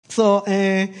So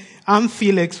I'm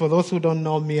Felix. For those who don't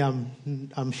know me,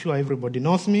 I'm sure everybody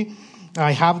knows me.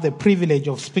 I have the privilege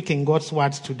of speaking God's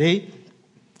words today.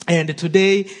 And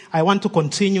today, I want to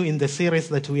continue in the series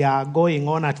that we are going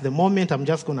on at the moment. I'm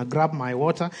just going to grab my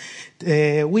water.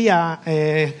 We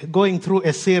are going through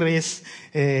a series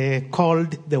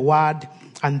called The Word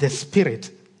and the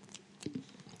Spirit.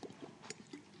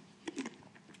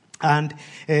 And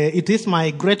it is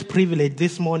my great privilege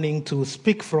this morning to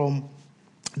speak from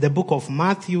the book of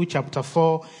Matthew, chapter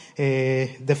 4,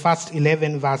 the first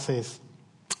 11 verses.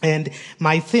 And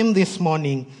my theme this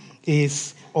morning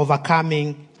is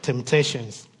overcoming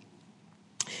temptations.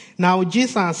 Now,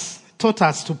 Jesus taught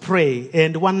us to pray,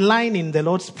 and one line in the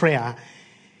Lord's Prayer,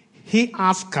 he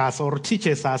asks us or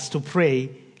teaches us to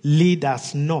pray, lead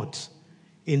us not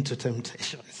into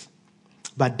temptations,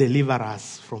 but deliver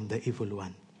us from the evil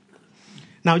one.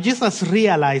 Now, Jesus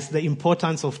realized the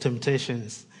importance of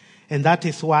temptations, and that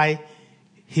is why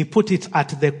he put it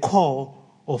at the core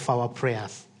of our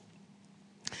prayers.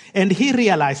 And he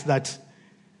realized that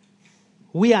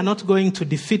we are not going to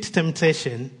defeat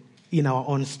temptation in our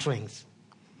own strength.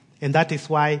 And that is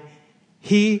why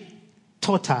he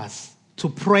taught us to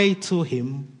pray to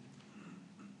him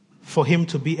for him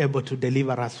to be able to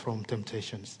deliver us from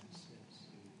temptations.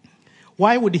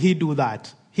 Why would he do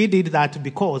that? He did that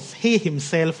because he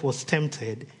himself was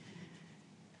tempted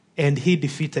and he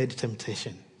defeated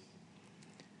temptation.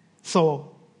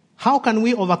 So, how can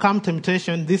we overcome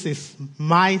temptation? This is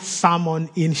my sermon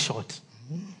in short.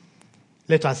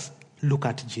 Let us look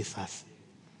at Jesus,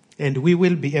 and we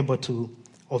will be able to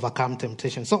overcome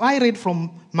temptation. So I read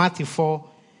from Matthew 4,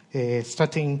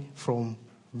 starting from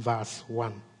verse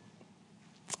 1.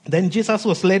 Then Jesus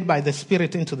was led by the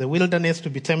Spirit into the wilderness to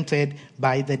be tempted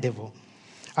by the devil.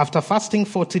 After fasting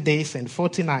 40 days and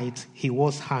 40 nights, he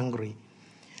was hungry.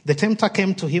 The tempter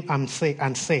came to him and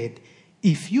said,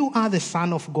 "If you are the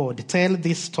Son of God, tell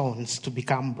these stones to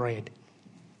become bread."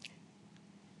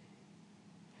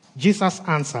 Jesus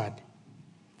answered,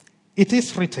 "It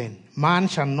is written, man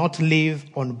shall not live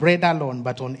on bread alone,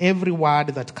 but on every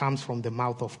word that comes from the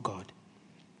mouth of God."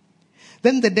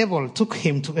 Then the devil took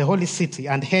him to a holy city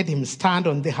and had him stand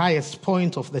on the highest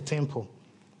point of the temple.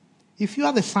 "If you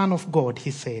are the Son of God," he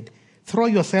said, "throw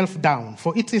yourself down,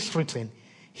 for it is written,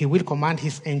 he will command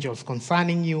his angels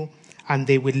concerning you, and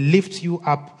they will lift you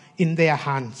up in their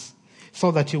hands, so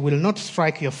that you will not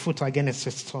strike your foot against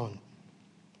a stone."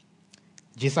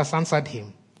 Jesus answered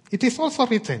him, "It is also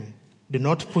written, do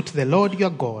not put the Lord your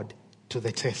God to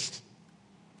the test."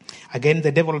 Again,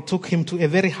 the devil took him to a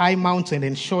very high mountain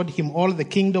and showed him all the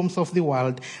kingdoms of the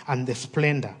world and the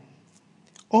splendor.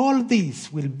 "All these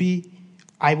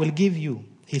I will give you,"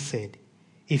 he said,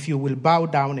 "if you will bow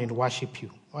down and worship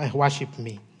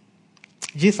me."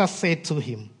 Jesus said to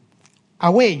him,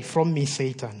 "Away from me,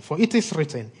 Satan, for it is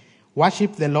written,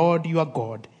 worship the Lord your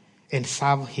God and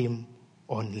serve him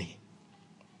only."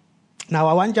 Now,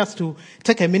 I want just to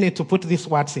take a minute to put these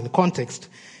words in context.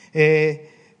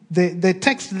 The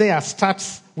text there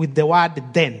starts with the word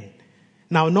 "then."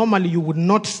 Now, normally you would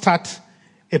not start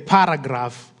a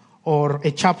paragraph or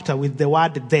a chapter with the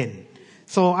word "then."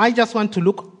 So I just want to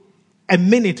look a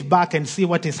minute back and see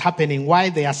what is happening, why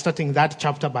they are starting that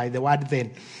chapter by the word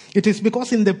 "then." It is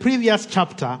because in the previous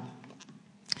chapter,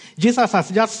 Jesus has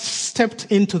just stepped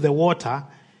into the water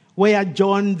where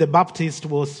John the Baptist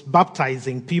was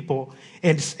baptizing people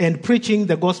and preaching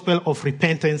the gospel of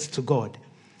repentance to God.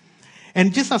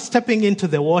 And Jesus stepping into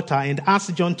the water and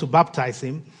asked John to baptize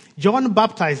him. John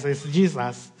baptizes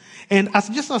Jesus, and as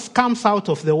Jesus comes out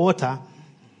of the water,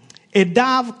 a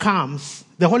dove comes,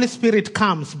 the Holy Spirit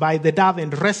comes by the dove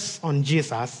and rests on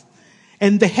Jesus,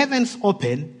 and the heavens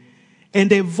open,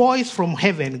 and a voice from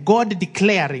heaven, God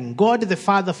the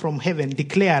Father from heaven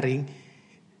declaring,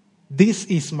 "This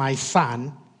is my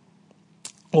Son,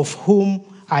 of whom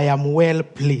I am well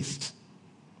pleased."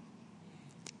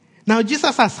 Now,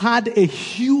 Jesus has had a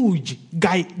huge,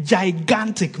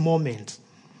 gigantic moment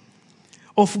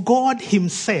of God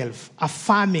himself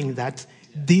affirming that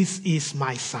this is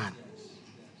my Son.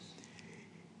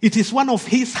 It is one of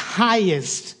his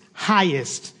highest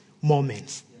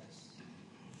moments.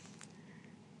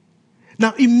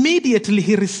 Now, immediately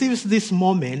he receives this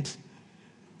moment,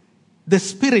 the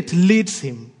Spirit leads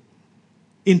him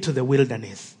into the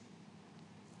wilderness.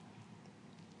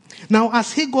 Now,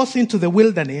 as he goes into the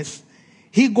wilderness,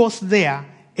 he goes there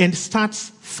and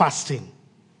starts fasting.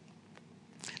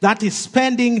 That is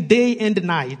spending day and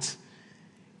night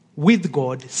with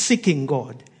God, seeking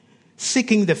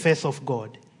the face of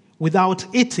God, without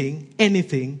eating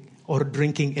anything or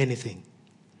drinking anything.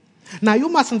 Now, you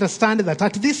must understand that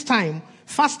at this time,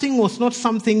 fasting was not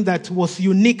something that was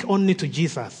unique only to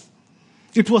Jesus.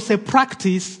 It was a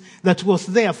practice that was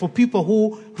there for people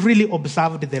who really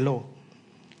observed the law.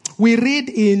 We read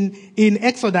in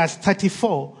Exodus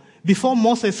 34, before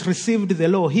Moses received the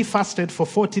law, he fasted for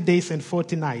 40 days and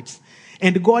 40 nights.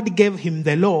 And God gave him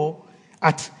the law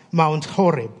at Mount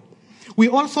Horeb. We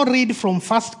also read from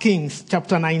 1 Kings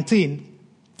chapter 19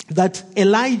 that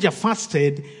Elijah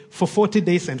fasted for 40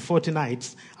 days and 40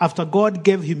 nights after God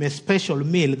gave him a special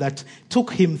meal that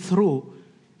took him through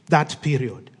that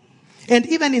period. And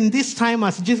even in this time,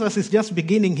 as Jesus is just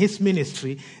beginning his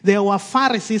ministry, there were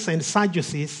Pharisees and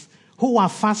Sadducees who were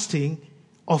fasting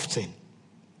often.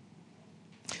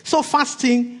 So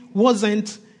fasting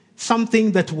wasn't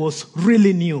something that was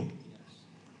really new.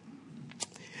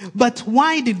 But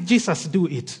why did Jesus do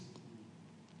it?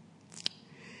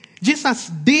 Jesus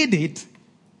did it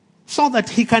so that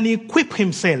he can equip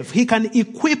himself. He can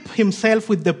equip himself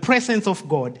with the presence of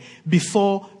God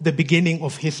before the beginning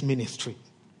of his ministry.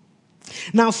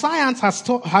 Now, science has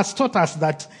taught us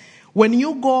that when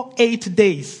you go 8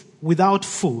 days without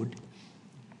food,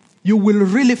 you will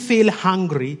really feel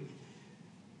hungry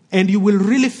and you will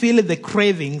really feel the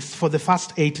cravings for the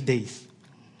first 8 days.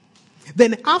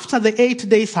 Then after the 8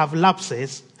 days have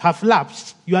lapsed,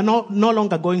 you are no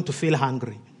longer going to feel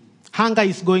hungry. Hunger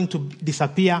is going to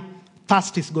disappear.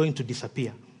 Thirst is going to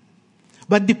disappear.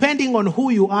 But depending on who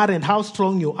you are and how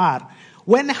strong you are,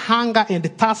 when hunger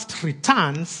and thirst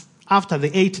returns after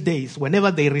the 8 days,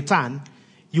 whenever they return,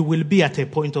 you will be at a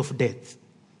point of death.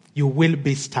 You will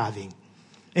be starving.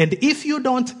 And if you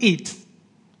don't eat,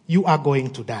 you are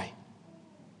going to die.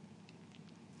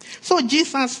 So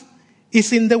Jesus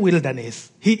is in the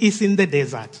wilderness. He is in the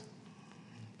desert.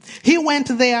 He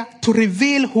went there to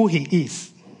reveal who he is.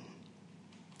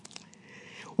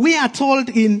 We are told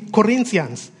in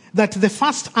Corinthians that the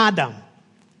first Adam,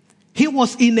 he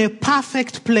was in a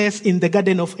perfect place in the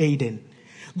Garden of Eden.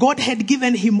 God had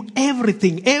given him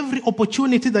everything. Every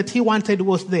opportunity that he wanted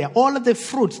was there. All the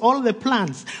fruits, all the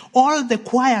plants, all the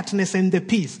quietness and the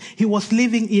peace. He was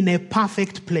living in a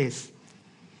perfect place.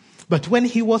 But when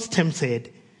he was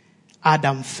tempted,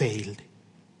 Adam failed.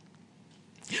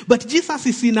 But Jesus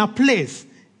is in a place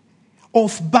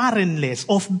of barrenness,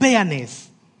 of bareness.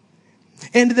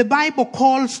 And the Bible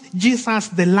calls Jesus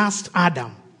the last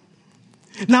Adam.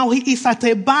 Now he is at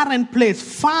a barren place,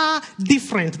 far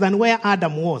different than where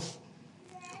Adam was.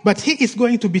 But he is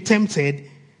going to be tempted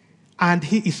and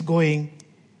he is going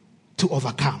to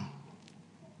overcome.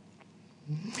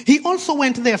 He also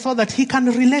went there so that he can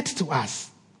relate to us.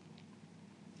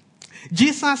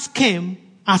 Jesus came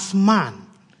as man.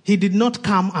 He did not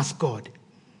come as God.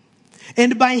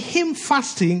 And by him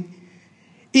fasting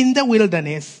in the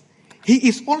wilderness, he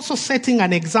is also setting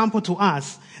an example to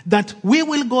us that we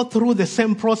will go through the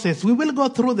same process. We will go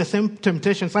through the same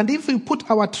temptations. And if we put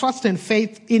our trust and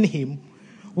faith in him,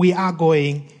 we are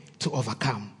going to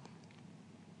overcome.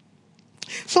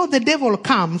 So the devil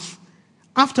comes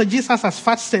after Jesus has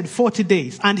fasted 40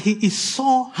 days and he is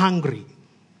so hungry.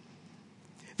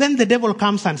 Then the devil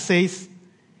comes and says,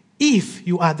 if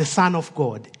you are the Son of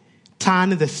God,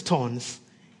 turn the stones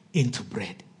into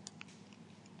bread.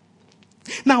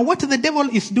 Now, what the devil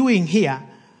is doing here,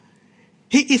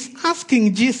 he is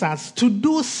asking Jesus to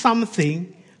do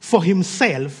something for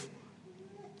himself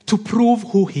to prove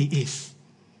who he is.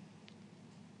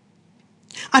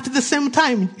 At the same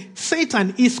time,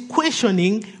 Satan is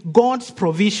questioning God's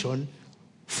provision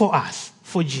for us,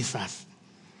 for Jesus.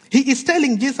 He is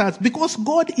telling Jesus, because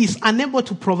God is unable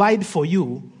to provide for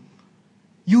you,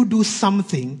 you do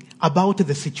something about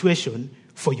the situation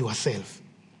for yourself.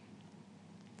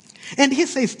 And he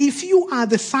says, if you are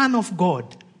the Son of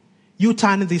God, you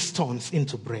turn these stones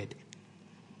into bread.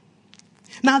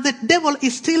 Now the devil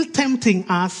is still tempting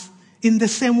us in the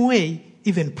same way,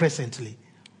 even presently.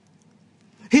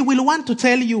 He will want to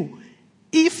tell you,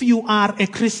 if you are a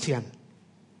Christian,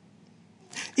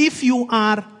 if you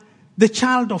are the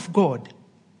child of God,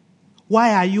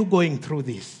 why are you going through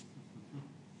this?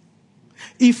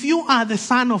 If you are the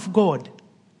Son of God,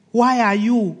 why are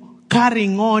you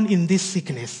carrying on in this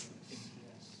sickness?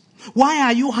 Why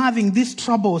are you having these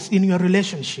troubles in your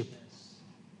relationship?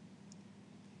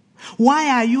 Why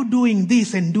are you doing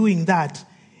this and doing that?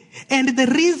 And the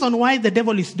reason why the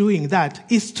devil is doing that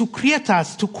is to create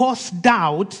us, to cause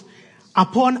doubt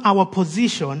upon our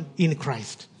position in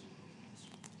Christ.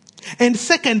 And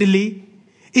secondly,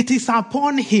 it is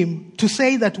upon him to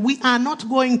say that we are not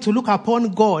going to look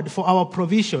upon God for our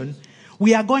provision.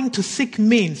 We are going to seek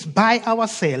means by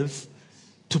ourselves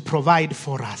to provide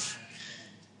for us.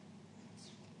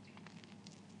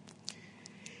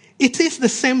 it is the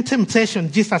same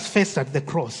temptation Jesus faced at the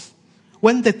cross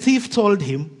when the thief told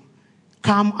him,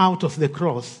 "Come out of the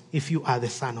cross if you are the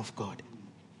Son of God."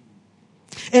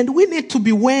 And we need to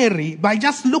be wary by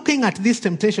just looking at this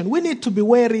temptation. We need to be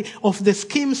wary of the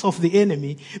schemes of the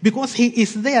enemy because he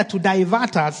is there to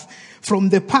divert us from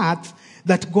the path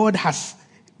that God has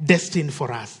destined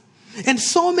for us. And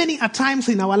so many a times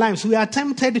in our lives, we are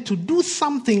tempted to do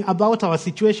something about our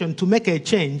situation to make a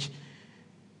change.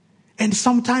 And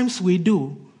sometimes we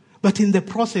do, but in the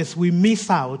process, we miss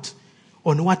out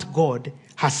on what God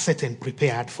has set and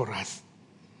prepared for us.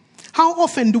 How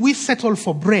often do we settle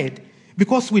for bread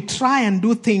because we try and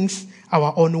do things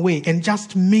our own way and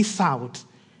just miss out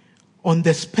on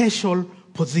the special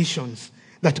positions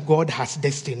that God has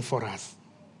destined for us?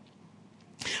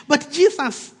 But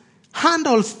Jesus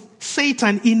handles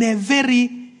Satan in a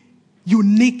very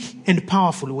unique and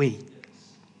powerful way.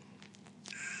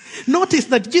 Notice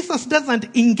that Jesus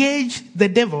doesn't engage the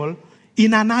devil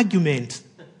in an argument.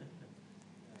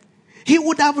 He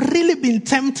would have really been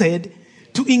tempted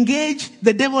to engage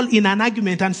the devil in an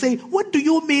argument and say, "What do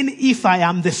you mean if I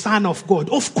am the Son of God?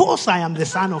 Of course I am the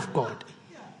Son of God."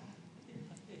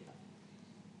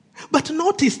 But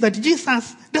notice that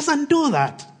Jesus doesn't do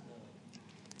that.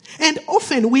 And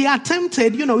often we are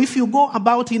tempted, if you go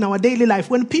about in our daily life,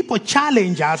 when people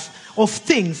challenge us of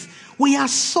things, we are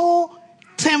so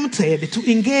tempted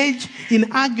to engage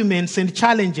in arguments and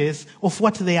challenges of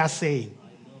what they are saying.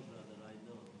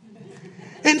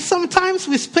 And sometimes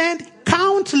we spend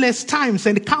countless times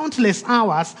and countless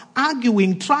hours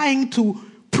arguing, trying to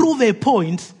prove a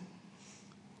point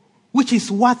which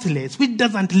is worthless, which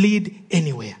doesn't lead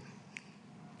anywhere.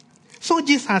 So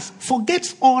Jesus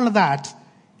forgets all that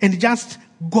and just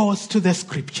goes to the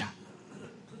scripture.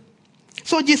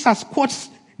 So Jesus quotes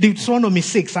Deuteronomy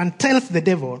 6 and tells the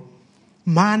devil,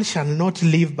 "Man shall not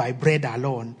live by bread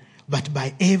alone, but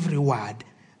by every word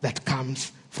that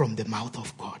comes from the mouth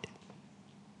of God."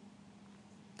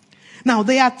 Now,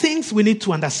 there are things we need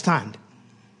to understand.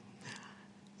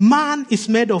 Man is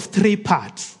made of 3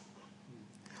 parts.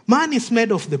 Man is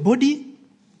made of the body,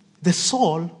 the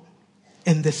soul,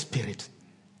 and the spirit.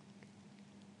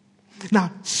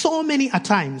 Now, so many a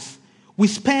times, we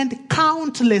spend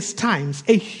countless times,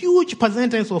 a huge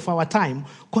percentage of our time,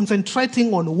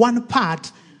 concentrating on one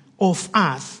part of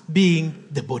us being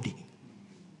the body.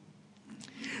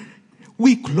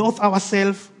 We clothe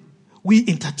ourselves, we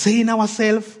entertain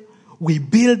ourselves, we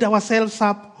build ourselves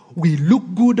up, we look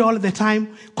good all the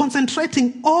time,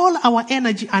 concentrating all our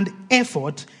energy and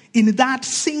effort in that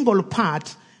single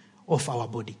part of our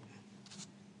body.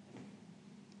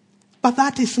 But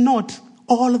that is not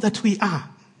all that we are.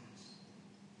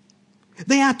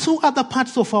 There are 2 other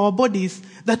parts of our bodies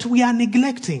that we are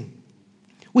neglecting,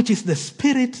 which is the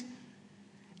spirit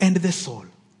and the soul.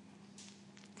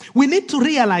 We need to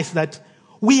realize that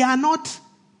we are not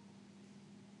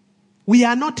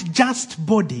just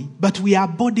body, but we are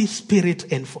body,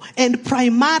 spirit, and soul. And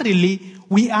primarily,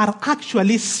 we are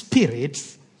actually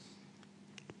spirits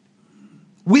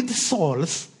with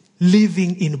souls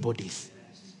living in bodies.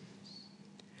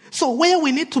 So where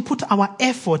we need to put our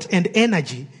effort and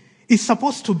energy is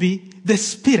supposed to be the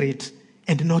spirit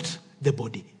and not the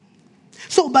body.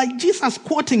 So by Jesus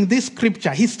quoting this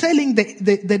scripture, he's telling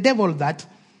the devil that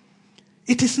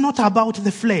it is not about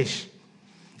the flesh.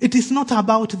 It is not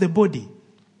about the body.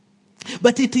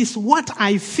 But it is what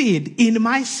I feed in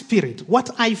my spirit, what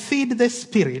I feed the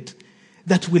spirit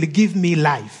that will give me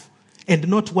life, and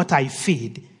not what I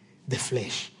feed the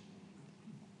flesh.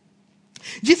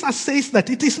 Jesus says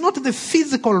that it is not the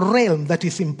physical realm that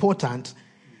is important,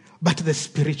 but the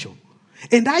spiritual.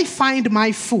 And I find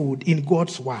my food in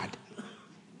God's word.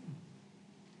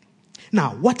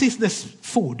 Now, what is the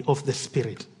food of the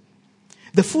spirit?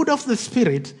 The food of the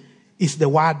spirit is the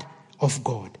word of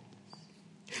God.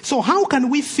 So how can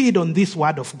we feed on this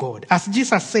word of God? As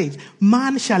Jesus says,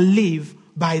 man shall live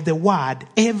by the word,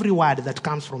 every word that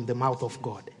comes from the mouth of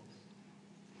God.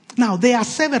 Now, there are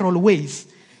several ways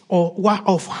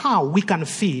of how we can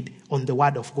feed on the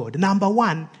word of God. Number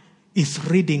 1 is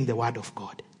reading the word of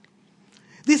God.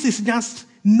 This is just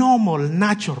normal,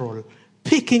 natural,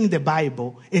 picking the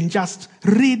Bible and just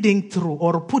reading through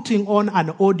or putting on an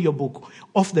audiobook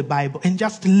of the Bible and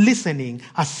just listening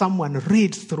as someone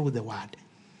reads through the word.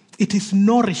 It is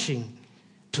nourishing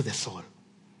to the soul.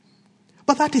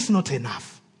 But that is not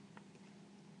enough.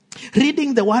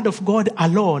 Reading the word of God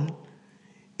alone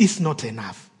is not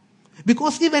enough.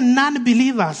 Because even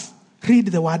non-believers read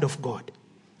the word of God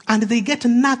and they get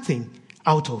nothing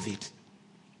out of it.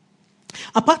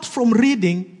 Apart from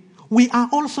reading, we are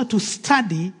also to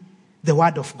study the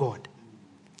word of God.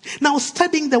 Now,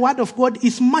 studying the Word of God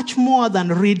is much more than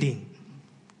reading.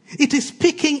 It is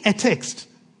picking a text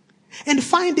and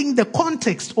finding the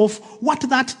context of what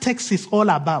that text is all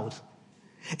about,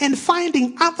 and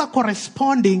finding other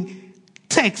corresponding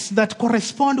texts that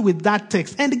correspond with that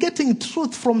text, and getting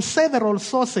truth from several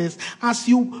sources as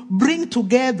you bring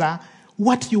together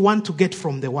what you want to get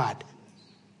from the Word.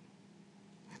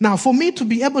 Now, for me to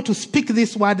be able to speak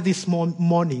this word this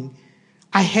morning,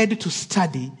 I had to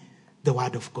study the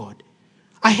Word of God.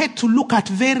 I had to look at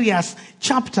various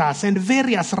chapters and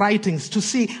various writings to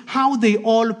see how they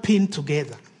all pin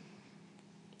together.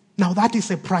 Now, that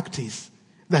is a practice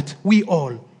that we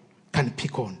all can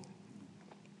pick on.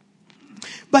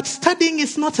 But studying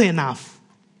is not enough.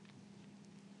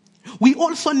 We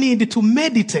also need to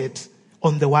meditate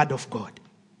on the Word of God.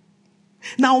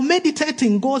 Now,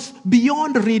 meditating goes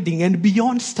beyond reading and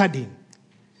beyond studying.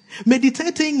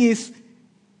 Meditating is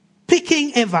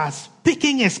picking a verse,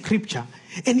 picking a scripture,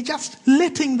 and just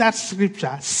letting that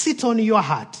scripture sit on your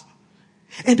heart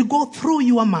and go through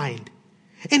your mind,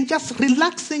 and just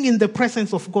relaxing in the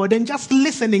presence of God and just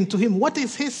listening to Him. What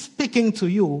is He speaking to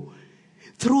you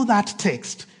through that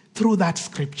text, through that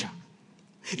scripture?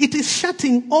 It is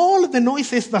shutting all the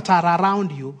noises that are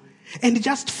around you and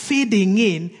just feeding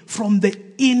in from the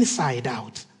inside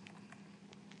out.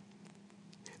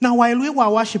 Now, while we were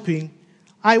worshiping,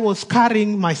 I was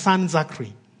carrying my son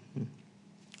Zachary.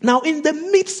 Now, in the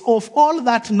midst of all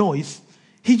that noise,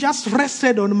 he just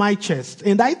rested on my chest.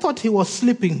 And I thought he was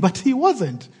sleeping, but he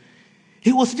wasn't.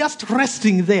 He was just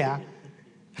resting there,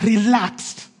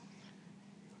 relaxed.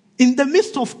 In the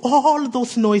midst of all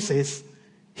those noises,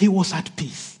 he was at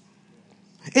peace.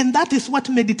 And that is what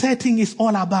meditating is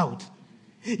all about.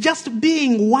 Just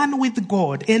being one with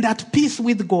God and at peace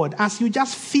with God as you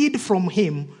just feed from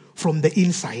Him from the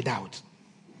inside out.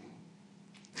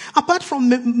 Apart from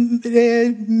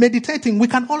meditating, we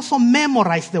can also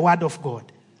memorize the Word of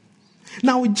God.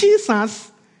 Now,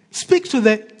 Jesus speaks to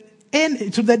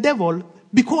the devil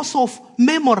because of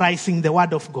memorizing the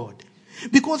Word of God.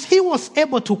 Because he was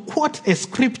able to quote a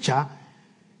scripture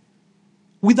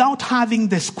without having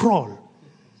the scroll.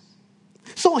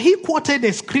 So he quoted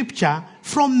a scripture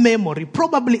from memory,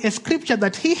 probably a scripture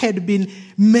that he had been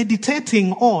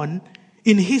meditating on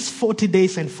in his 40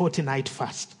 days and 40 night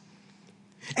fast.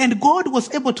 And God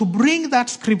was able to bring that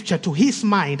scripture to his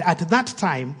mind at that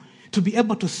time to be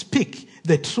able to speak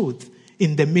the truth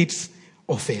in the midst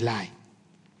of a lie.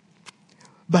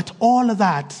 But all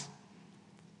that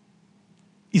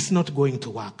is not going to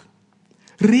work.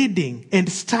 Reading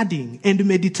and studying and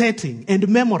meditating and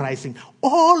memorizing,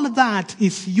 all that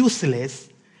is useless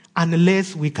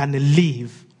unless we can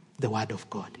live the Word of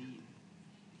God.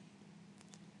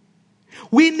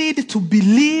 We need to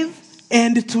believe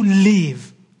and to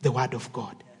live the Word of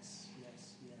God.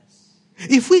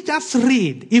 If we just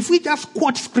read, if we just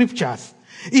quote scriptures,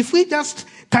 if we just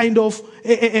kind of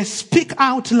speak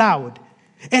out loud,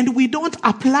 and we don't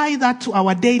apply that to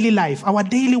our daily life, our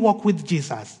daily walk with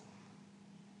Jesus,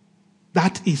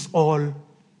 that is all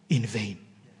in vain.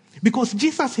 Because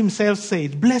Jesus himself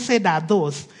said, blessed are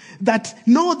those that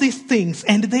know these things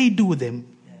and they do them,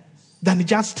 than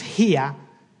just hear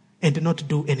and not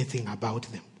do anything about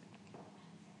them.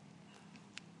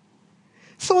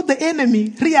 So the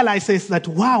enemy realizes that,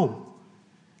 wow,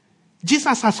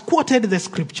 Jesus has quoted the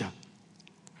scripture.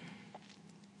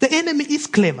 The enemy is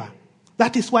clever.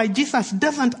 That is why Jesus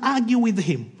doesn't argue with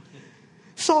him.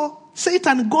 So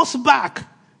Satan goes back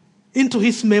into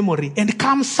his memory and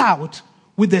comes out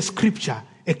with a scripture,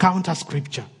 a counter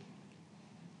scripture.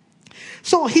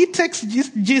 So he takes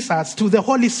Jesus to the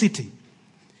holy city,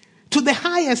 to the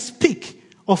highest peak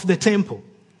of the temple.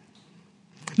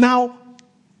 Now,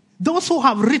 those who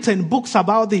have written books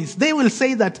about this, they will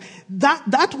say that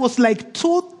was like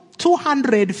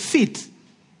 200 feet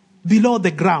below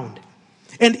the ground.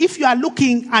 And if you are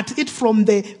looking at it from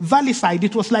the valley side,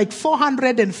 it was like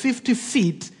 450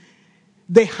 feet,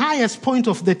 the highest point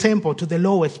of the temple to the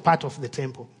lowest part of the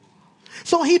temple.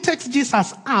 So he takes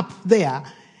Jesus up there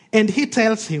and he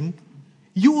tells him,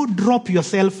 you drop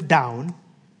yourself down.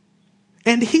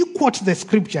 And he quotes the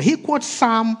scripture. He quotes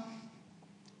Psalm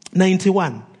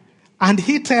 91. And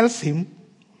he tells him,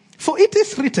 for it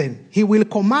is written, he will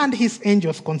command his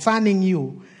angels concerning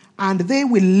you, and they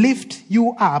will lift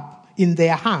you up in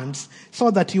their hands so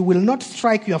that you will not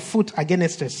strike your foot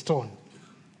against a stone.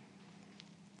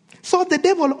 So the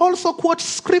devil also quotes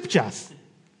scriptures.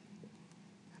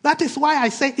 That is why I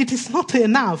say it is not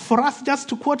enough for us just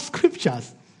to quote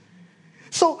scriptures.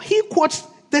 So he quotes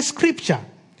the scripture.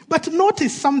 But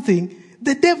notice something,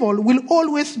 the devil will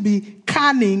always be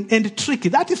cunning and tricky.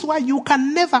 That is why you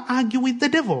can never argue with the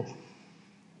devil.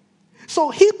 So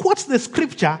he quotes the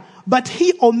scripture, but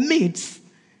he omits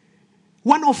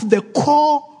one of the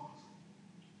core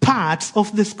parts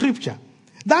of the scripture.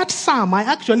 That psalm, I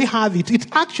actually have it. It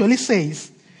actually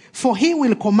says, for he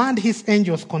will command his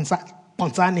angels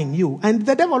concerning you. And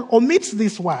the devil omits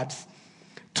these words,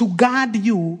 to guard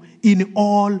you in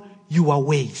all your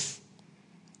ways.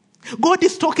 God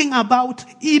is talking about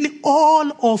in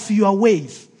all of your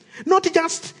ways. Not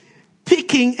just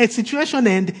picking a situation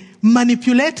and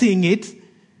manipulating it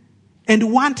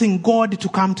and wanting God to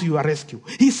come to your rescue.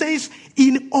 He says,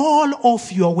 in all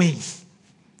of your ways.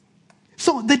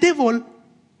 So the devil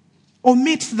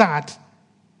omits that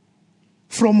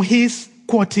from his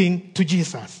quoting to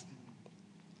Jesus.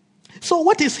 So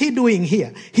what is he doing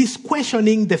here? He's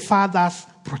questioning the Father's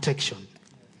protection.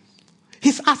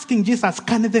 He's asking Jesus,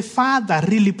 can the Father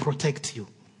really protect you?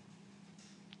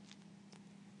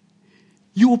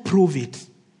 You prove it.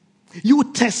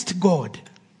 You test God.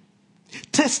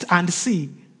 Test and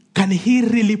see, can he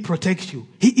really protect you?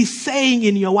 He is saying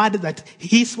in your word that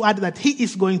his word that he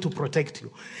is going to protect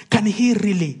you. Can he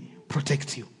really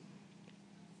protect you?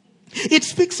 It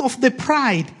speaks of the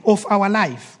pride of our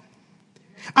life.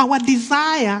 Our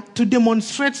desire to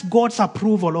demonstrate God's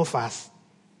approval of us.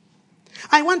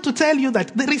 I want to tell you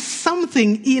that there is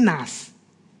something in us,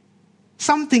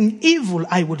 something evil,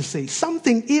 I would say,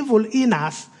 something evil in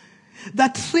us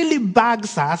that really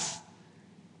bugs us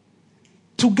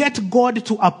to get God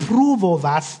to approve of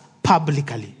us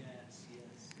publicly.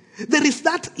 Yes. There is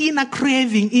that inner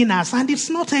craving in us, and it's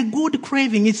not a good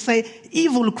craving, it's an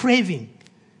evil craving.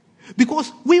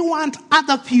 Because we want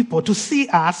other people to see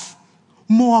us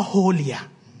more holier,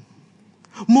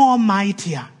 more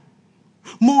mightier,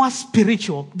 more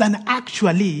spiritual than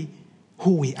actually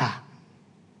who we are.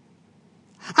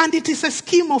 And it is a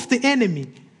scheme of the enemy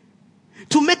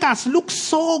to make us look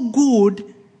so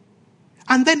good,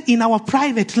 and then in our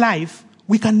private life,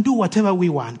 we can do whatever we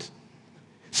want.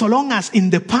 So long as in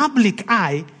the public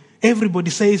eye,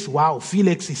 everybody says, wow,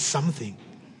 Felix is something.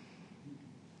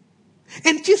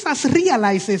 And Jesus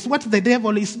realizes what the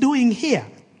devil is doing here.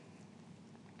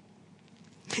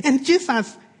 And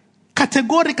Jesus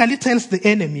categorically tells the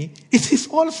enemy, it is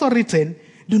also written,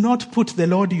 do not put the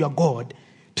Lord your God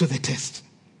to the test.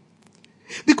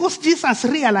 Because Jesus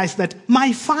realized that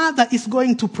my Father is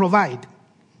going to provide.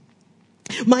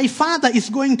 My Father is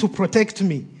going to protect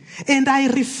me. And I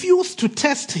refuse to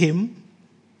test him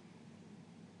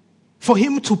for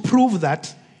him to prove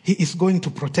that he is going to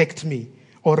protect me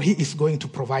or he is going to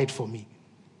provide for me.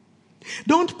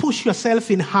 Don't push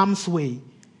yourself in harm's way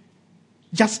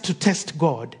just to test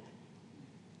God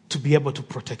to be able to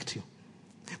protect you.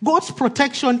 God's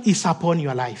protection is upon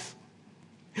your life.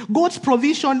 God's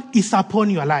provision is upon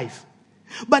your life.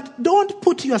 But don't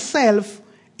put yourself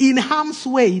in harm's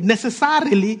way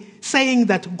necessarily saying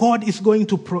that God is going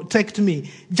to protect me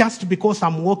just because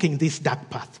I'm walking this dark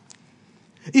path.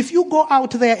 If you go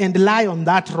out there and lie on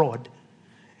that road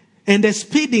and a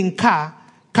speeding car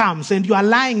comes and you are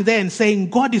lying there and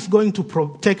saying God is going to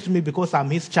protect me because I'm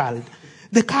his child,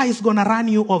 the car is going to run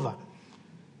you over.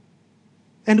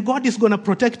 And God is going to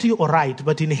protect you, all right,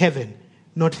 but in heaven,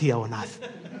 not here on earth.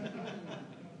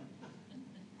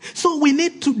 So we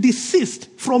need to desist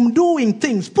from doing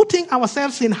things, putting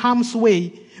ourselves in harm's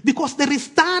way, because there is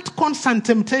that constant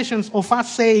temptations of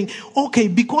us saying, okay,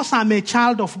 because I'm a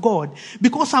child of God,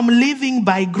 because I'm living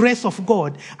by grace of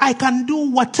God, I can do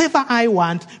whatever I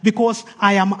want because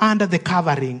I am under the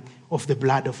covering of the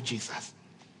blood of Jesus.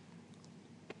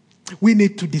 We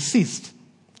need to desist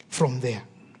from there.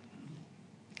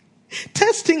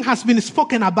 Testing has been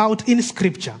spoken about in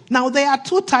Scripture. Now, there are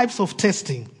two types of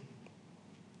testing.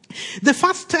 The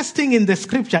first testing in the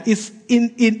Scripture is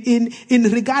in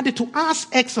regard to us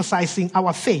exercising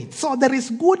our faith. So there is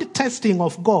good testing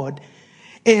of God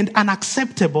and an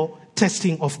acceptable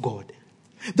testing of God.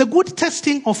 The good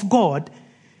testing of God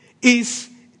is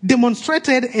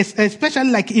demonstrated,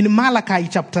 especially like in Malachi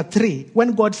chapter 3,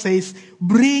 when God says,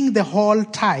 bring the whole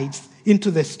tithes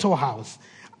into the storehouse,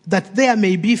 that there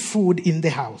may be food in the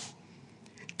house.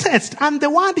 Test, and the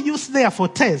word used there for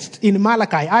test in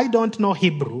Malachi, I don't know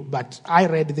Hebrew, but I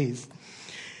read this.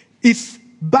 It's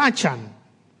bachan.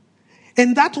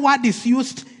 And that word is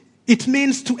used, it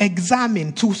means to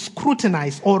examine, to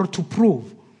scrutinize, or to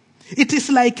prove. It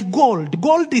is like gold.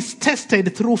 Gold is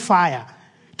tested through fire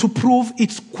to prove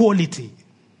its quality.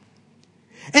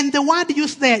 And the word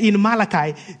used there in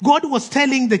Malachi, God was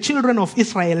telling the children of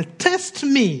Israel, test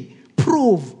me,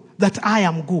 prove that I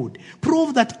am good.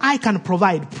 Prove that I can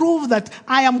provide. Prove that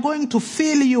I am going to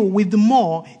fill you with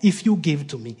more if you give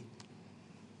to me.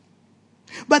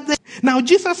 Now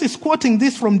Jesus is quoting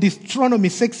this from Deuteronomy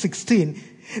 6:16.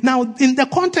 Now, in the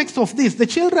context of this, the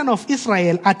children of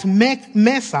Israel at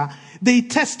Mesa, they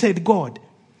tested God.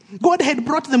 God had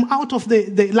brought them out of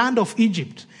the land of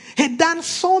Egypt, had done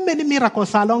so many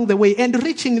miracles along the way, and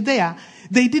reaching there,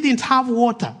 they didn't have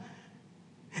water.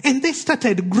 And they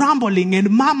started grumbling and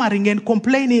murmuring and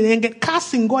complaining and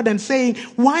cursing God and saying,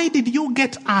 why did you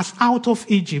get us out of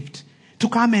Egypt to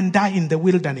come and die in the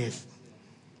wilderness?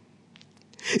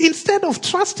 Instead of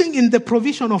trusting in the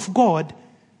provision of God,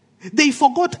 they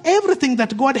forgot everything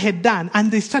that God had done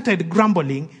and they started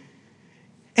grumbling.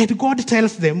 And God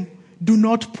tells them, do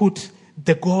not put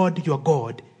the God, your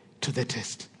God, to the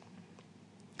test.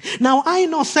 Now, I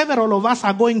know several of us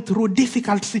are going through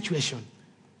difficult situations.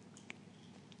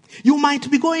 You might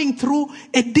be going through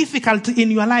a difficulty in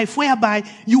your life whereby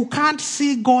you can't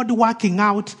see God working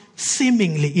out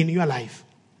seemingly in your life.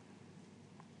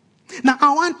 Now,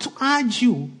 I want to urge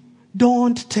you,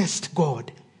 don't test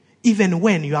God even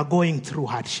when you are going through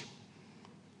hardship.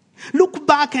 Look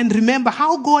back and remember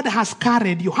how God has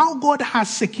carried you, how God has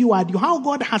secured you, how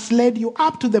God has led you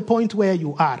up to the point where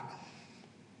you are.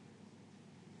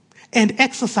 And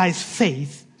exercise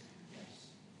faith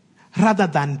rather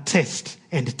than test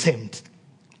and tempt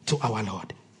to our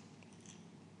Lord.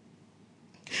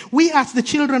 We as the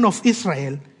children of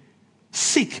Israel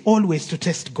seek always to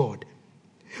test God.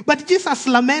 But Jesus,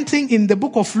 lamenting in the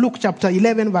book of Luke chapter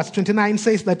 11 verse 29,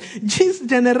 says that this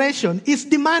generation is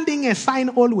demanding a sign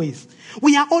always.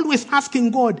 We are always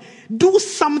asking God, do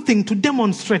something to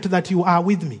demonstrate that you are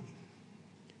with me.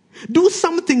 Do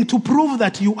something to prove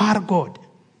that you are God.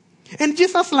 And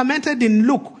Jesus lamented in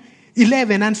Luke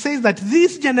 11 and says that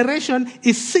this generation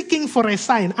is seeking for a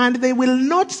sign and they will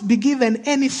not be given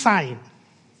any sign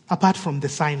apart from the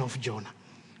sign of Jonah.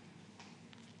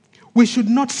 We should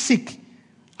not seek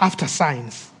after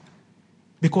signs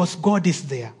because God is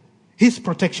there. His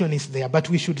protection is there, but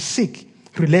we should seek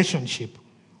relationship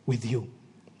with you.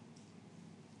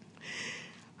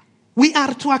 We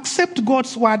are to accept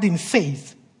God's word in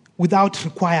faith without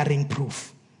requiring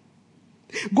proof.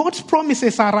 God's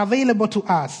promises are available to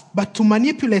us, but to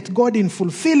manipulate God in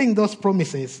fulfilling those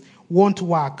promises won't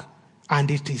work, and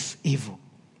it is evil.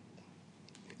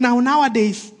 Now,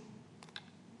 nowadays,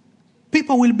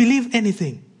 people will believe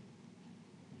anything.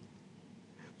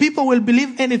 People will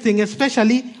believe anything,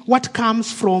 especially what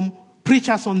comes from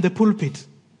preachers on the pulpit.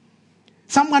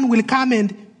 Someone will come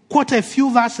and quote a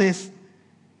few verses,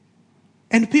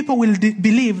 and people will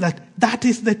believe that that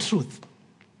is the truth.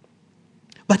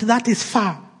 But that is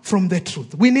far from the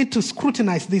truth. We need to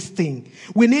scrutinize this thing.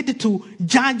 We need to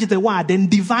judge the word and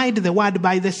divide the word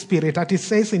by the Spirit. As it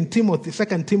says in 2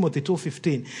 Timothy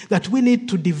 2:15, that we need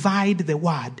to divide the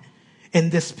word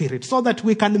and the Spirit so that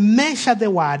we can measure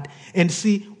the word and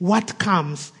see what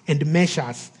comes and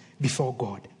measures before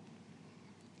God.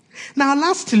 Now,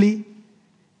 lastly,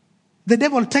 the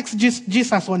devil takes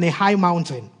Jesus on a high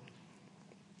mountain.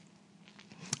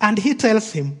 And he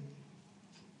tells him,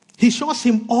 he shows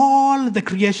him all the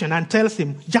creation and tells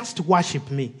him, just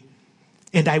worship me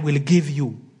and I will give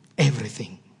you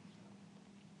everything.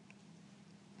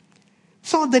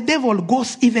 So the devil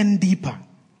goes even deeper.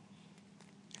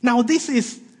 Now this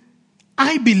is,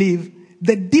 I believe,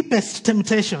 the deepest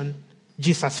temptation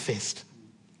Jesus faced.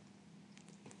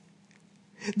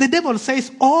 The devil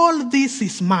says, all this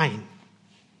is mine.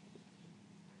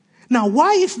 Now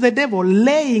why is the devil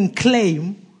laying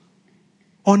claim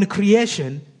on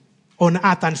creation on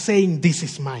earth and saying, this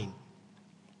is mine?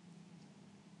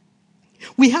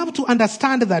 We have to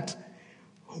understand that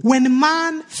when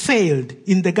man failed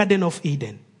in the Garden of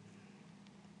Eden,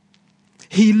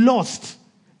 he lost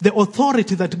the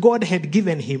authority that God had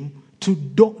given him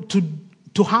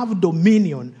to have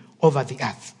dominion over the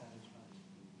earth.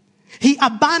 He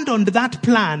abandoned that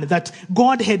plan that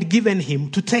God had given him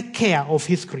to take care of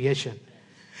his creation.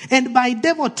 And by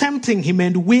devil tempting him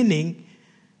and winning,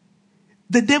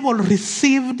 the devil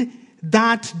received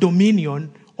that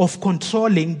dominion of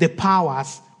controlling the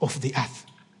powers of the earth.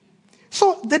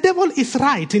 So the devil is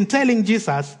right in telling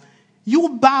Jesus, you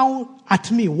bow at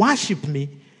me, worship me,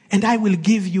 and I will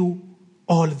give you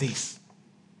all this.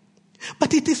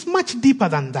 But it is much deeper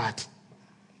than that.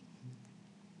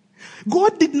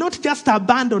 God did not just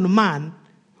abandon man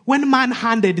when man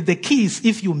handed the keys,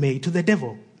 if you may, to the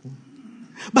devil.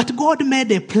 But God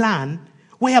made a plan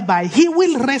whereby he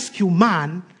will rescue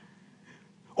man,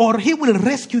 or he will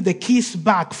rescue the keys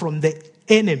back from the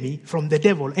enemy, from the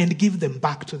devil, and give them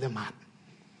back to the man.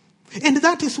 And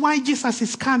that is why Jesus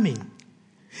is coming.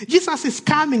 Jesus is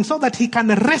coming so that he can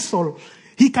wrestle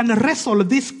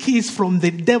these keys from the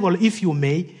devil, if you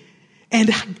may, and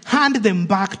hand them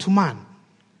back to man.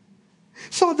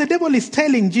 So the devil is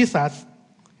telling Jesus,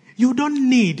 you don't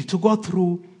need to go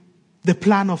through the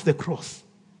plan of the cross.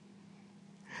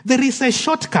 There is a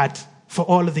shortcut for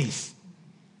all this.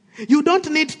 You don't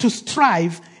need to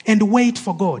strive and wait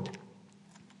for God.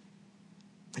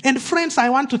 And friends, I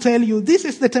want to tell you, this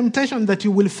is the temptation that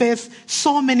you will face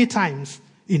so many times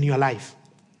in your life.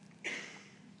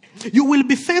 You will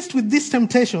be faced with this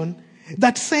temptation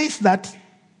that says that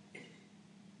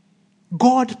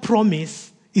God's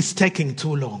promise is taking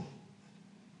too long.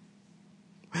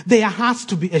 There has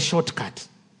to be a shortcut.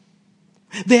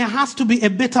 There has to be a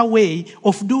better way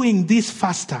of doing this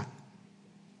faster.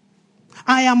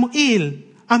 I am ill.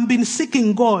 I've been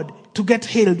seeking God to get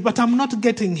healed, but I'm not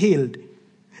getting healed.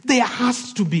 There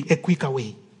has to be a quicker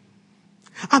way.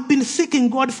 I've been seeking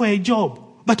God for a job,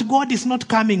 but God is not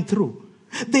coming through.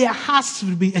 There has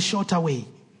to be a shorter way.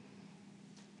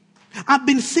 I've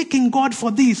been seeking God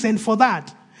for this and for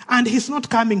that, and He's not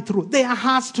coming through. There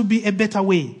has to be a better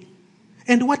way.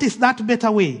 And what is that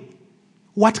better way?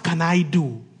 What can I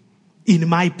do in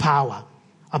my power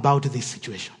about this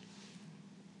situation?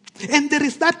 And there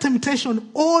is that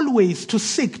temptation always to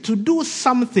seek to do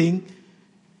something,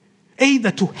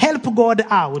 either to help God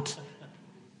out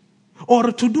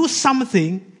or to do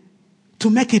something to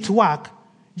make it work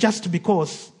just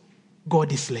because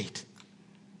God is late.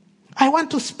 I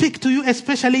want to speak to you,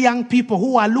 especially young people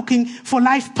who are looking for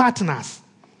life partners.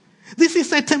 This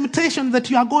is a temptation that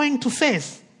you are going to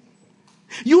face.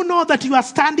 You know that you are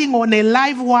standing on a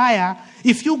live wire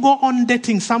if you go on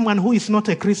dating someone who is not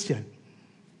a Christian.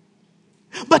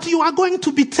 But you are going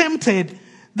to be tempted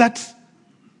that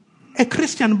a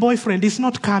Christian boyfriend is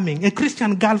not coming, a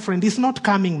Christian girlfriend is not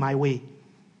coming my way.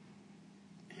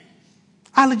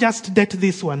 I'll just date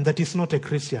this one that is not a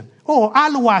Christian. Oh,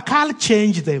 I'll work, I'll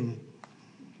change them.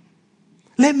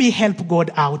 Let me help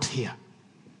God out here.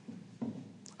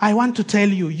 I want to tell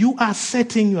you, you are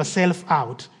setting yourself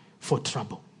out for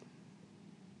trouble.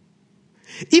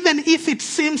 Even if it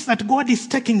seems that God is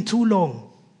taking too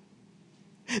long,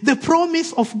 the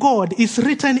promise of God is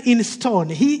written in stone.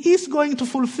 He is going to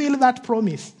fulfill that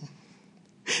promise.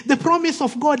 The promise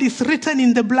of God is written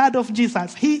in the blood of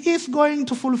Jesus. He is going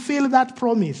to fulfill that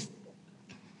promise.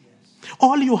 Yes.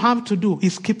 All you have to do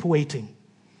is keep waiting,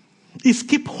 is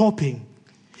keep hoping,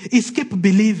 is keep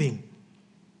believing,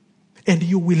 and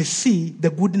you will see the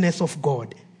goodness of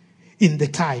God in the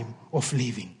time of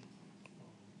living.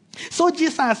 So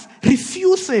Jesus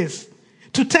refuses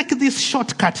to take this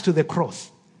shortcut to the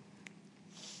cross.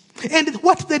 And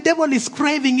what the devil is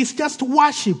craving is just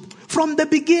worship. From the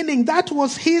beginning, that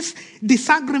was his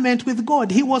disagreement with God.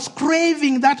 He was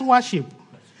craving that worship.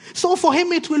 So for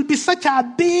him, it will be such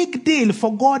a big deal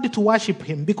for God to worship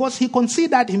him because he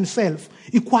considered himself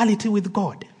equality with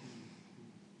God.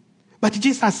 But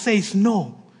Jesus says,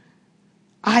 no,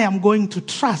 I am going to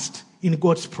trust in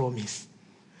God's promise.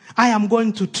 I am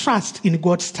going to trust in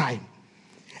God's time.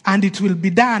 And it will be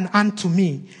done unto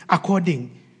me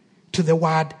according to the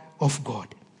word of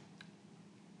God.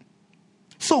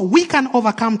 So we can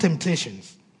overcome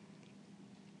temptations.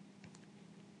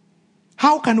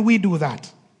 How can we do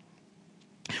that?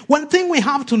 One thing we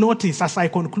have to notice as I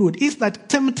conclude is that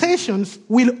temptations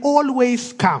will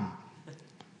always come.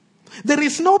 There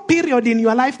is no period in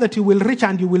your life that you will reach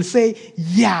and you will say,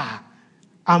 yeah,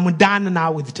 I'm done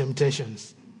now with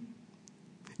temptations.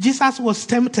 Jesus was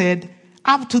tempted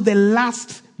up to the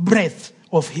last breath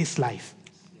of his life.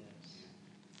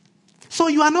 So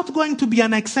you are not going to be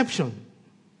an exception.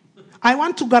 I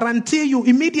want to guarantee you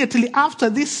immediately after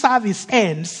this service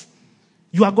ends,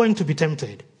 you are going to be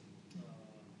tempted.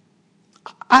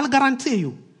 I'll guarantee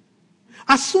you.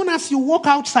 As soon as you walk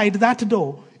outside that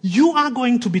door, you are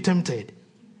going to be tempted.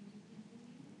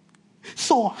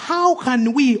 So how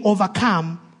can we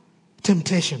overcome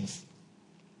temptations?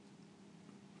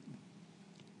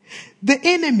 The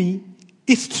enemy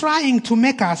is trying to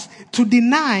make us to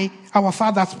deny our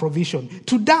Father's provision,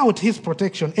 to doubt his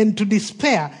protection, and to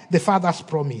despair the Father's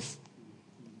promise.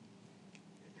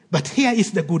 But here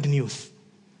is the good news.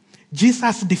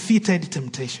 Jesus defeated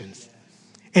temptations,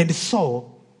 and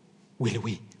so will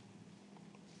we.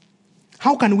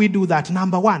 How can we do that?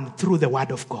 Number one, through the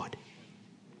Word of God.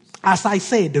 As I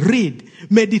said, read,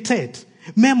 meditate,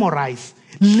 memorize,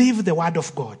 live the Word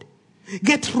of God.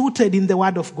 Get rooted in the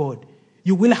Word of God.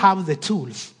 You will have the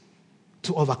tools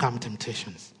to overcome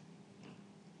temptations.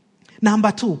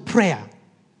 Number two, prayer.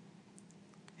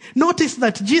 Notice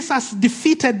that Jesus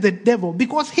defeated the devil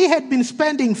because he had been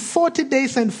spending 40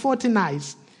 days and 40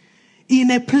 nights in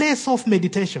a place of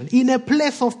meditation, in a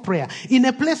place of prayer, in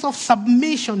a place of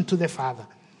submission to the Father.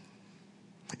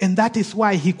 And that is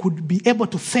why he could be able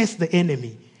to face the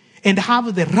enemy and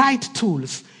have the right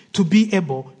tools to be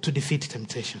able to defeat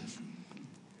temptations.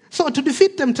 So to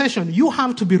defeat temptation, you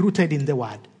have to be rooted in the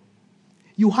word.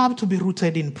 You have to be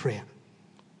rooted in prayer.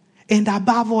 And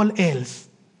above all else,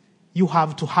 you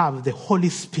have to have the Holy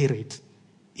Spirit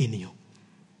in you.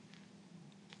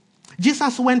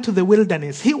 Jesus went to the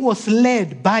wilderness. He was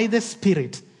led by the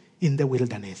Spirit in the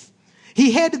wilderness.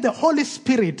 He had the Holy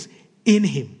Spirit in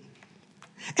him.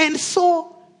 And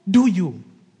so do you.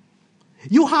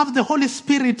 You have the Holy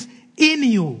Spirit in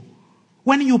you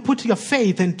when you put your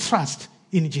faith and trust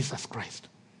in Jesus Christ.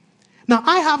 Now,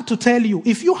 I have to tell you,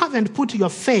 if you haven't put your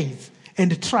faith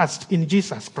and trust in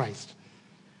Jesus Christ,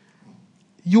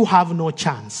 you have no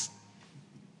chance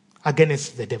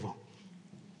against the devil.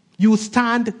 You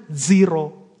stand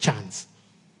 0 chance.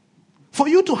 For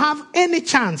you to have any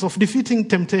chance of defeating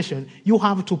temptation, you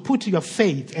have to put your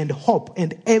faith and hope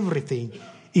and everything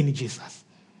in Jesus.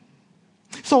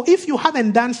 So if you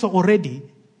haven't done so already,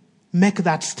 make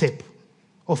that step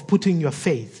of putting your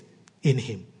faith in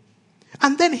him.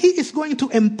 And then he is going to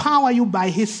empower you by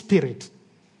his Spirit.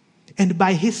 And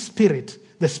by his Spirit,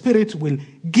 the Spirit will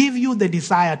give you the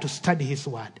desire to study his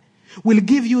word, will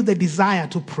give you the desire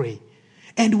to pray,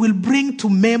 and will bring to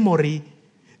memory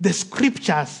the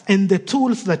scriptures and the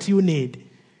tools that you need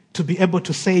to be able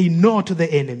to say no to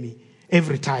the enemy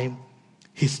every time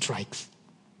he strikes.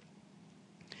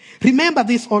 Remember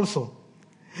this also,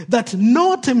 that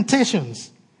no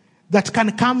temptations that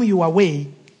can come your way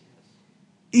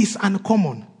is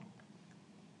uncommon.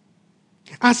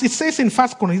 As it says in 1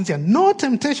 Corinthians, no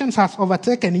temptations has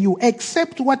overtaken you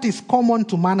except what is common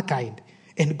to mankind.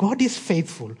 And God is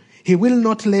faithful. He will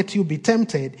not let you be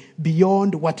tempted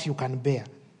beyond what you can bear.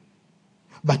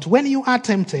 But when you are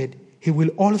tempted, he will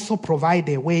also provide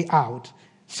a way out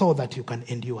so that you can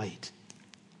endure it.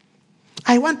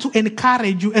 I want to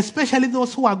encourage you, especially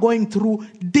those who are going through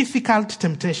difficult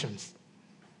temptations.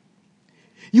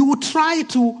 You will try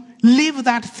to leave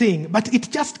that thing, but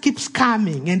it just keeps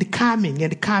coming and coming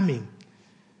and coming.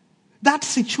 That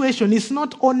situation is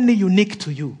not only unique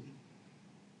to you.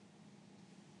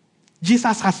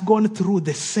 Jesus has gone through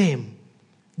the same,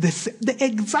 the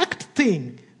exact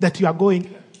thing that you are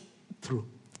going through.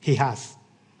 He has.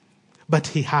 But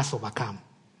he has overcome.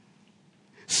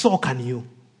 So can you.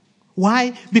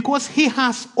 Why? Because he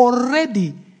has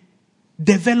already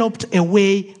developed a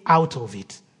way out of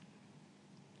it.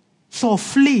 So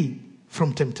flee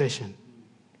from temptation.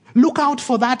 Look out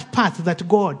for that path that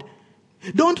God.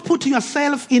 Don't put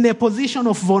yourself in a position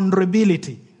of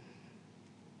vulnerability.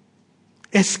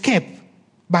 Escape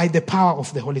by the power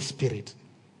of the Holy Spirit.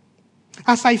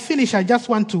 As I finish, I just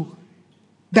want to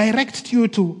direct you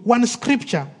to one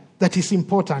scripture that is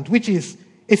important, which is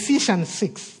Ephesians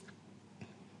 6.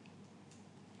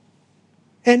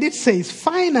 And it says,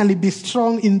 finally be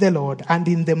strong in the Lord and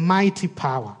in the mighty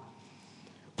power.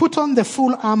 Put on the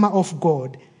full armor of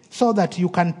God so that you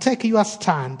can take your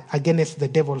stand against the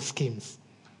devil's schemes.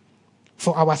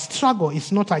 For our struggle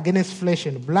is not against flesh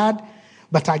and blood,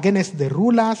 but against the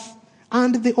rulers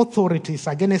and the authorities,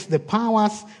 against the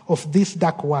powers of this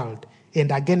dark world,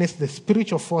 and against the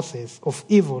spiritual forces of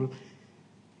evil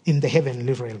in the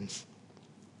heavenly realms.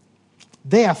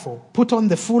 Therefore, put on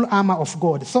the full armor of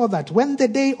God, so that when the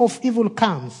day of evil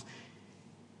comes,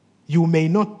 you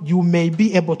may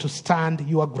be able to stand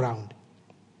your ground.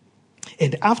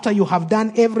 And after you have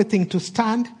done everything to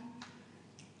stand,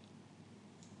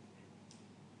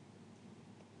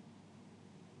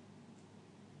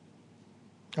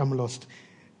 I'm lost.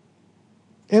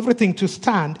 Everything to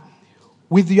stand,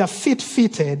 with your feet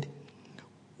fitted,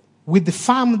 with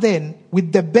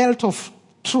the belt of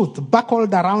truth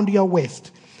buckled around your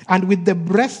waist, and with the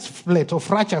breastplate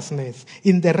of righteousness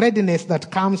in the readiness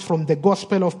that comes from the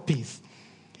gospel of peace.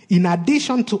 In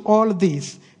addition to all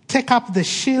this, take up the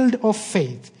shield of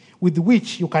faith, with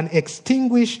which you can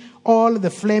extinguish all the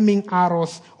flaming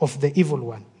arrows of the evil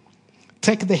one.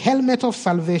 Take the helmet of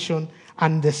salvation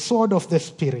and the sword of the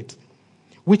Spirit,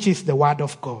 which is the word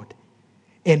of God.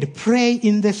 And pray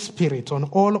in the Spirit on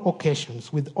all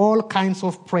occasions with all kinds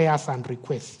of prayers and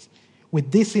requests.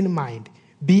 With this in mind,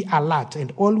 be alert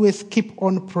and always keep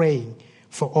on praying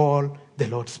for all the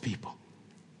Lord's people.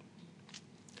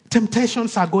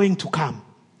 Temptations are going to come,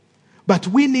 but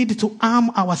we need to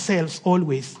arm ourselves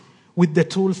always with the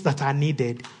tools that are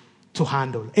needed to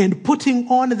handle. And putting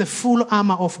on the full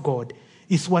armor of God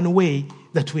is one way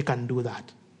that we can do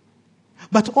that.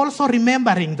 But also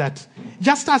remembering that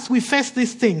just as we face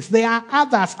these things, there are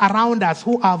others around us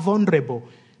who are vulnerable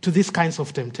to these kinds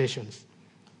of temptations.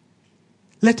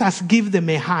 let us give them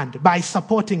a hand by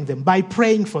supporting them, by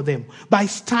praying for them, by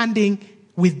standing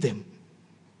with them.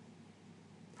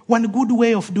 One good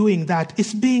way of doing that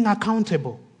is being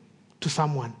accountable to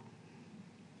someone.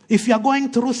 If you are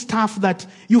going through stuff that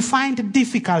you find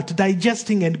difficult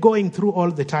digesting and going through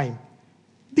all the time,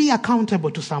 be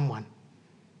accountable to someone.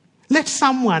 Let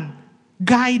someone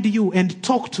guide you and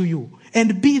talk to you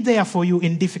and be there for you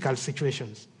in difficult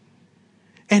situations.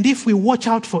 And if we watch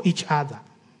out for each other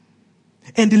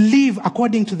and live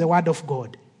according to the word of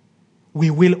God, we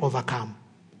will overcome,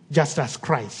 just as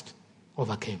Christ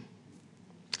overcame.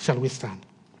 Shall we stand?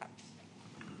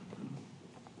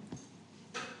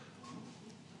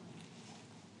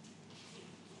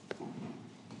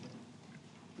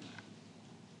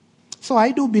 So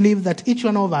I do believe that each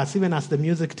one of us, even as the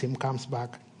music team comes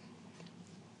back,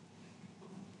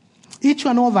 each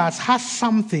one of us has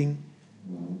something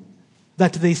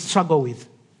that they struggle with.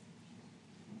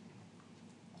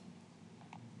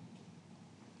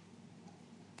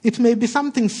 It may be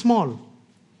something small.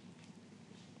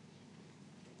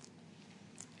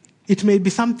 It may be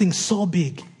something so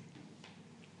big.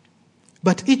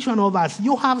 But each one of us,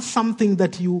 you have something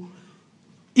that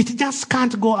it just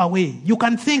can't go away. You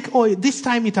can think, oh, this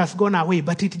time it has gone away,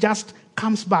 but it just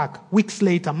comes back weeks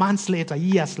later, months later,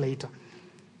 years later.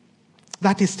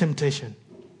 That is temptation.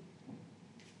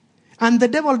 And the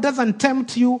devil doesn't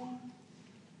tempt you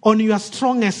on your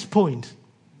strongest point.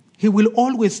 He will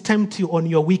always tempt you on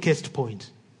your weakest point.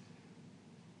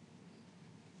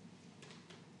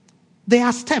 There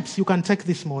are steps you can take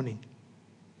this morning.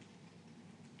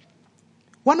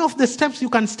 One of the steps you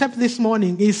can step this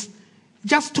morning is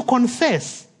just to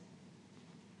confess.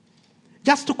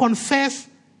 Just to confess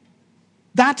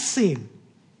that sin,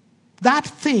 that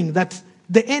thing that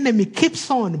the enemy keeps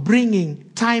on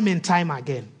bringing time and time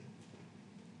again.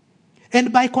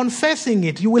 And by confessing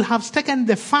it, you will have taken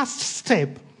the first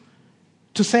step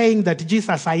to saying that,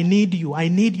 Jesus, I need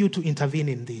you to intervene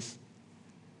in this.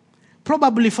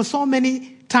 Probably for so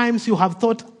many times you have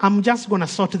thought, I'm just going to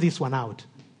sort this one out.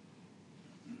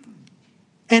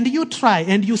 And you try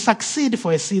and you succeed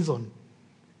for a season,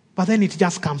 but then it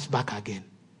just comes back again.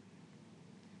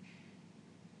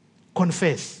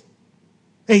 Confess.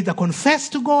 Either confess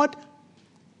to God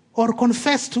or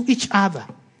confess to each other.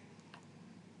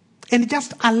 And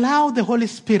just allow the Holy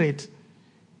Spirit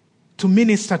to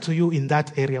minister to you in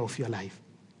that area of your life.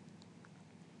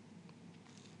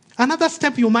 Another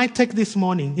step you might take this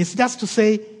morning is just to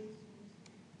say,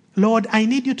 Lord, I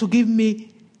need you to give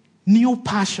me new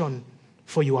passion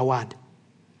for your word.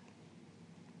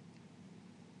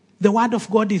 The word of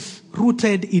God is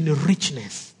rooted in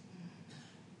richness.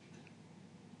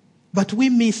 But we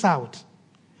miss out.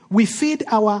 We feed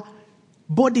our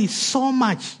body so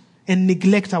much and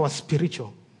neglect our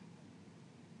spiritual.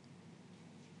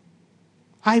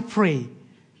 I pray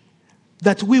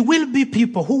that we will be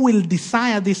people who will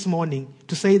desire this morning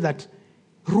to say that,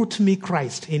 root me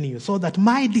Christ in you, so that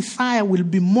my desire will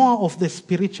be more of the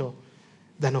spiritual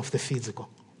than of the physical.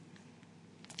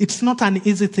 It's not an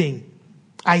easy thing.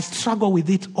 I struggle with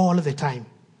it all the time.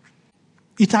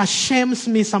 It ashames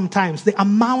me sometimes, the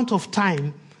amount of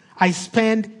time I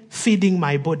spend feeding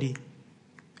my body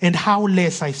and how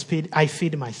less I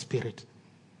feed my spirit.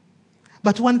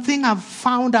 But one thing I've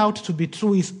found out to be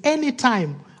true is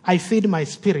anytime I feed my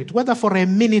spirit, whether for a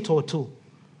minute or two,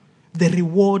 the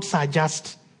rewards are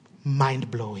just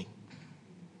mind-blowing.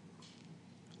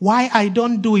 Why I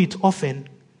don't do it often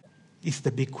is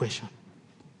the big question.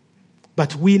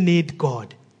 But we need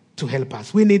God to help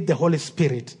us. We need the Holy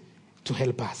Spirit to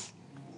help us.